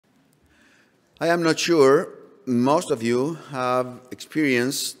I am not sure most of you have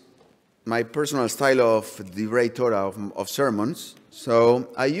experienced my personal style of Divrei Torah, of sermons. So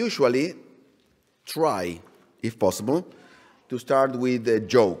I usually try, if possible, to start with a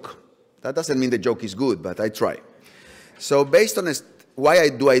joke. That doesn't mean the joke is good, but I try. So based on why I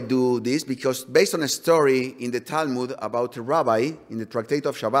do this? Because based on a story in the Talmud about a rabbi in the Tractate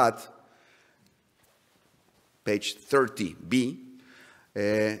of Shabbat, page 30b,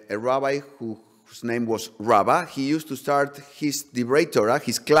 a rabbi whose name was Rabbi, he used to start his Divrei Torah,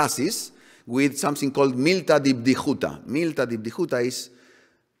 his classes, with something called Milta Dibdichuta. Milta Dibdichuta is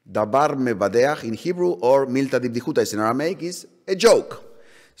Dabar Mevadeach in Hebrew, or Milta Dibdichuta is in Aramaic, is a joke.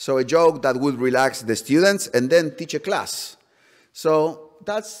 So a joke that would relax the students and then teach a class. So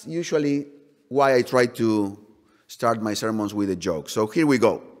that's usually why I try to start my sermons with a joke. So here we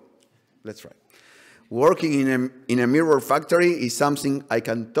go. Let's try. Working in a mirror factory is something I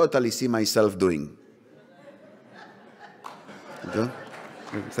can totally see myself doing. Okay?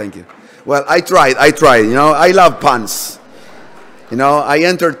 Thank you. Well, I tried. You know, I love puns. You know, I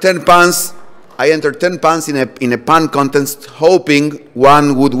entered 10 puns in a pun contest, hoping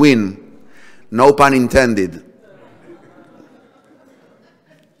one would win. No pun intended.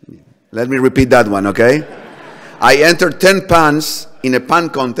 Let me repeat that one, okay? I entered 10 puns in a pun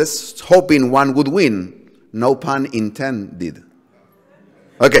contest, hoping one would win. No pun intended.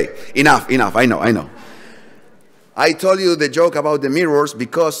 Okay, enough. I know. I told you the joke about the mirrors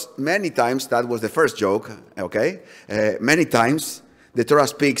because many times, that was the first joke, okay? Many times the Torah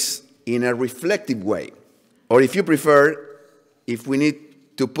speaks in a reflective way. Or if you prefer, if we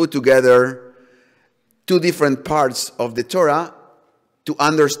need to put together two different parts of the Torah, to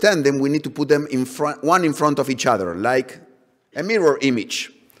understand them, we need to put them one in front of each other, like a mirror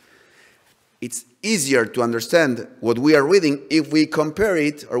image. It's easier to understand what we are reading if we compare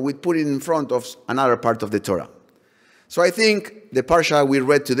it or we put it in front of another part of the Torah. So I think the parsha we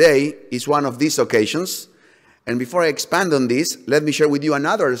read today is one of these occasions. And before I expand on this, let me share with you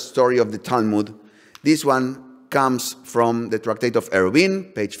another story of the Talmud. This one comes from the Tractate of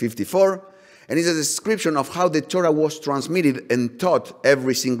Werbin, page 54. And it's a description of how the Torah was transmitted and taught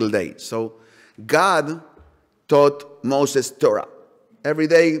every single day. So God taught Moses Torah. Every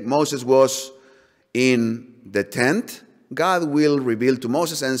day Moses was in the tent. God will reveal to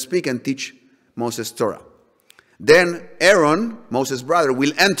Moses and speak and teach Moses Torah. Then Aaron, Moses' brother,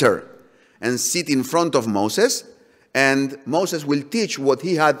 will enter and sit in front of Moses. And Moses will teach what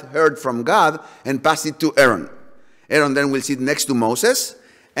he had heard from God and pass it to Aaron. Aaron then will sit next to Moses,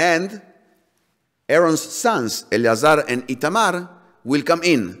 and Aaron's sons, Eleazar and Itamar, will come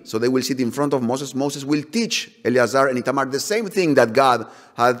in. So they will sit in front of Moses. Moses will teach Eleazar and Itamar the same thing that God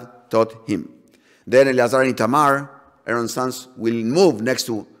had taught him. Then Eleazar and Itamar, Aaron's sons, will move next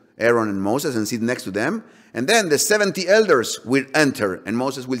to Aaron and Moses and sit next to them. And then the 70 elders will enter, and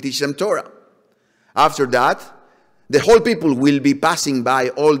Moses will teach them Torah. After that, the whole people will be passing by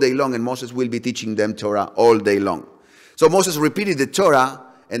all day long, and Moses will be teaching them Torah all day long. So Moses repeated the Torah,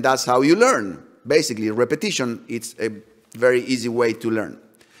 and that's how you learn. Basically, repetition, it's a very easy way to learn.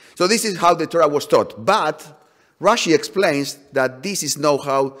 So this is how the Torah was taught. But Rashi explains that this is not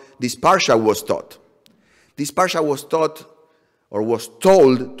how this parsha was taught. This parsha was taught, or was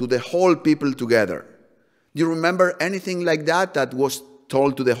told, to the whole people together. Do you remember anything like that was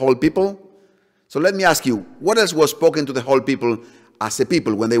told to the whole people? So let me ask you, what else was spoken to the whole people as a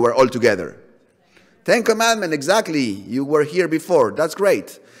people when they were all together? 10 Commandments, exactly. You were here before. That's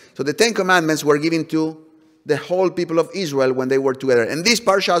great. So the 10 Commandments were given to the whole people of Israel when they were together. And this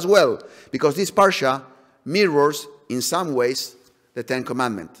parsha as well, because this parsha mirrors in some ways the 10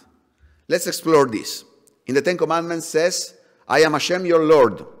 Commandments. Let's explore this. In the 10 Commandments says, I am Hashem your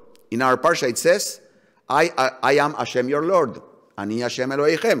Lord. In our parsha it says, I am Hashem your Lord. Ani Hashem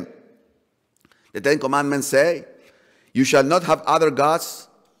Elohechem. The 10 Commandments say, you shall not have other gods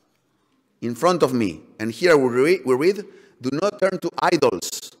in front of me. And here we read, do not turn to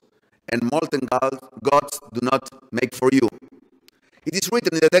idols, and molten gods do not make for you. It is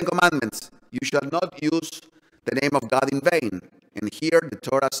written in the 10 Commandments, you shall not use the name of God in vain. And here the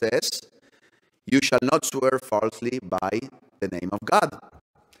Torah says, you shall not swear falsely by the name of God.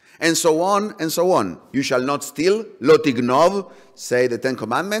 And so on and so on. You shall not steal, lo tignov, say the 10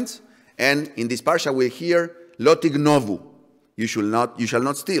 Commandments. And in this parsha we hear, lo tignovu, you shall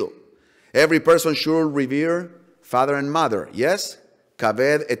not steal. Every person should revere father and mother. Yes?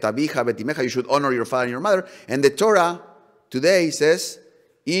 Kaved et abicha vetimecha, you should honor your father and your mother. And the Torah today says,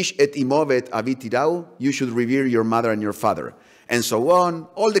 Ish et imo vet avi tirau, you should revere your mother and your father. And so on.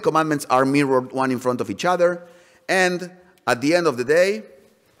 All the commandments are mirrored one in front of each other. And at the end of the day,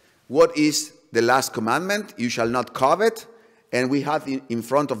 what is the last commandment, you shall not covet. And we have in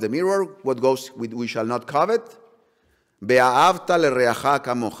front of the mirror what goes with we shall not covet. Ve'ahavta l'reacha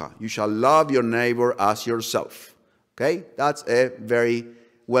kamocha. You shall love your neighbor as yourself. Okay? That's a very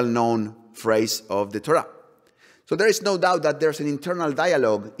well-known phrase of the Torah. So there is no doubt that there's an internal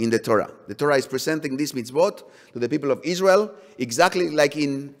dialogue in the Torah. The Torah is presenting this mitzvot to the people of Israel exactly like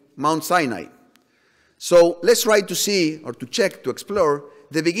in Mount Sinai. So let's try to see or to check, to explore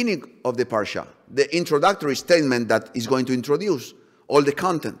the beginning of the parsha, the introductory statement that is going to introduce all the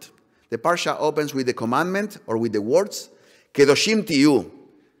content. The parsha opens with the commandment or with the words, Kedoshim tiyu.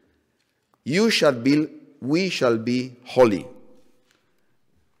 We shall be holy.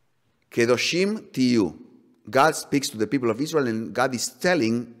 Kedoshim tiyu. God speaks to the people of Israel and God is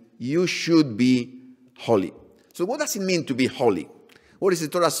telling you should be holy. So what does it mean to be holy? What is the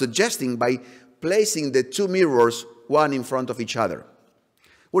Torah suggesting by placing the two mirrors one in front of each other?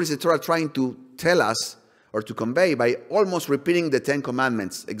 What is the Torah trying to tell us or to convey by almost repeating the 10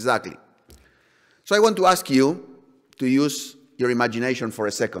 commandments exactly? So I want to ask you to use your imagination for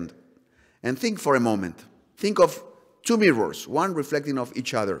a second and think for a moment. Think of two mirrors, one reflecting of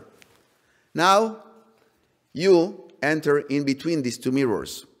each other. Now, you enter in between these two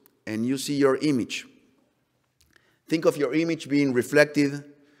mirrors and you see your image. Think of your image being reflected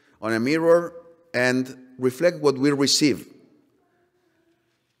on a mirror and reflect what we receive.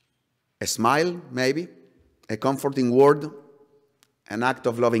 A smile, maybe, a comforting word, an act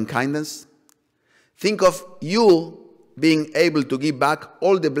of loving kindness. Think of you being able to give back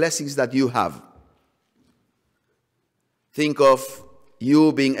all the blessings that you have. Think of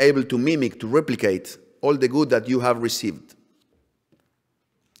you being able to mimic, to replicate all the good that you have received.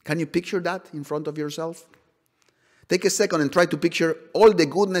 Can you picture that in front of yourself? Take a second and try to picture all the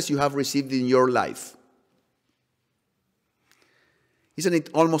goodness you have received in your life. Isn't it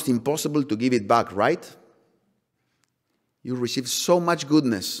almost impossible to give it back, right? You receive so much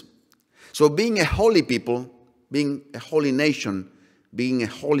goodness. So being a holy people, being a holy nation, being a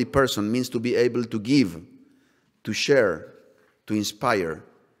holy person means to be able to give, to share, to inspire,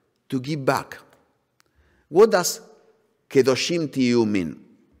 to give back. What does Kedoshim tiyu mean?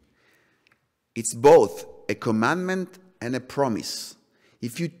 It's both a commandment and a promise.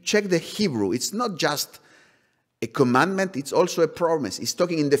 If you check the Hebrew, it's not just a commandment, it's also a promise. It's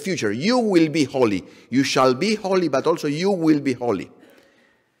talking in the future. You will be holy. You shall be holy, but also you will be holy.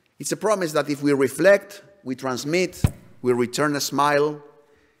 It's a promise that if we reflect, we transmit, we return a smile,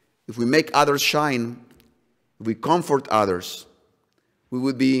 if we make others shine, if we comfort others, we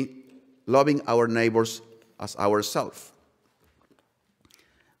would be loving our neighbors as ourselves.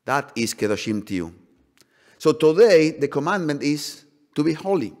 That is Kedoshim tiyu. So today, the commandment is to be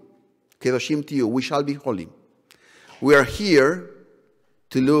holy. Kedoshim tiyu, we shall be holy. We are here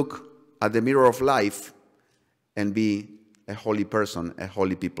to look at the mirror of life and be a holy person, a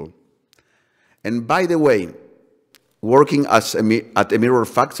holy people. And by the way, working at a mirror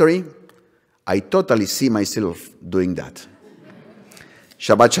factory, I totally see myself doing that.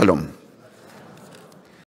 Shabbat Shalom.